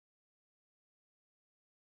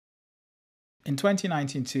In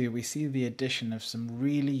 2019 too, we see the addition of some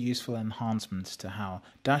really useful enhancements to how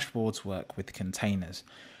dashboards work with containers.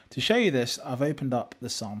 To show you this, I've opened up the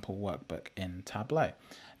sample workbook in Tableau.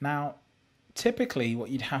 Now, typically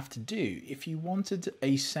what you'd have to do, if you wanted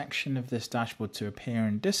a section of this dashboard to appear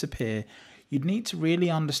and disappear, you'd need to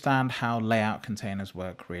really understand how layout containers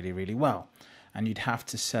work really well. And you'd have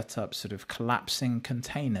to set up sort of collapsing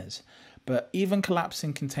containers. But even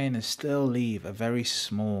collapsing containers still leave a very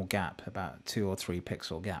small gap, about 2 or 3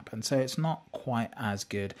 pixel gap. And so it's not quite as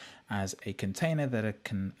good as a container that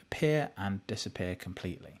can appear and disappear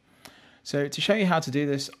completely. So to show you how to do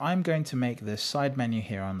this, I'm going to make the side menu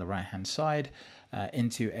here on the right hand side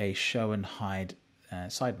into a show and hide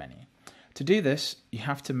side menu. To do this, you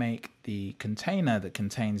have to make the container that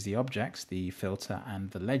contains the objects, the filter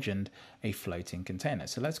and the legend, a floating container.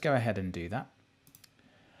 So let's go ahead and do that.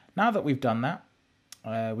 Now that we've done that,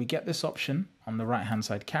 we get this option on the right hand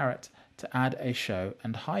side caret to add a show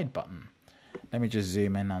and hide button. Let me just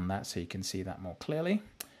zoom in on that so you can see that more clearly.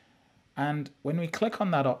 And when we click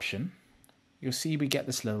on that option, you'll see we get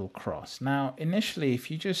this little cross. Now, initially, if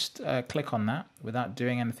you just click on that without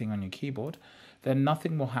doing anything on your keyboard, then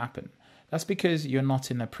nothing will happen. That's because you're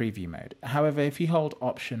not in a preview mode. However, if you hold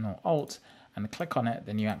Option or Alt and click on it,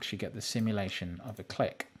 then you actually get the simulation of a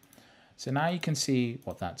click. So now you can see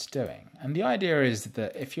what that's doing. And the idea is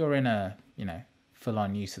that if you're in a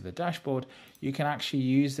full-on use of the dashboard, you can actually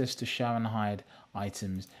use this to show and hide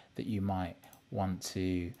items that you might want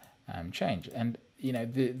to change. And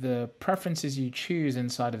the preferences you choose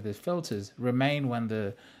inside of the filters remain when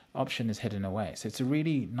the option is hidden away. So it's a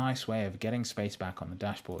really nice way of getting space back on the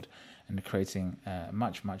dashboard and creating a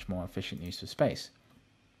much more efficient use of space.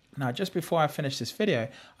 Now, just before I finish this video,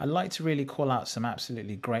 I'd like to really call out some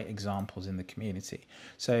absolutely great examples in the community.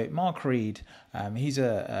 So Mark Reed, he's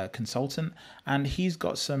a consultant, and he's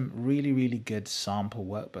got some really good sample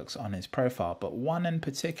workbooks on his profile, but one in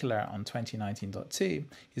particular on 2019.2,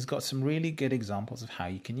 he's got some really good examples of how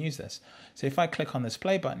you can use this. So if I click on this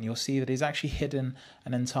play button, you'll see that he's actually hidden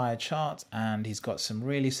an entire chart, and he's got some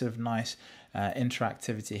really sort of nice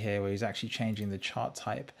interactivity here where he's actually changing the chart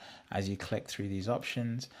type as you click through these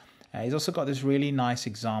options. He's also got this really nice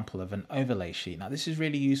example of an overlay sheet. Now this is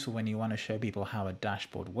really useful when you want to show people how a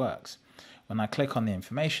dashboard works. When I click on the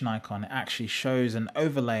information icon, it actually shows an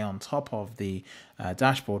overlay on top of the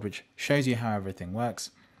dashboard, which shows you how everything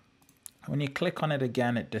works. When you click on it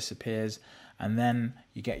again, it disappears, and then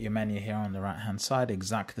you get your menu here on the right hand side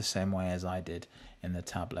exactly the same way as I did in the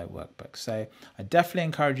Tableau workbook. So I definitely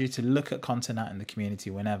encourage you to look at content out in the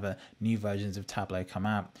community whenever new versions of Tableau come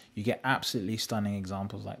out. You get absolutely stunning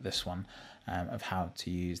examples like this one of how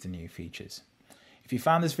to use the new features. If you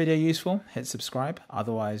found this video useful, hit subscribe.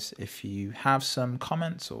 Otherwise, if you have some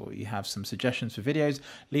comments or you have some suggestions for videos,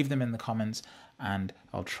 leave them in the comments and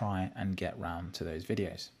I'll try and get round to those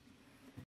videos.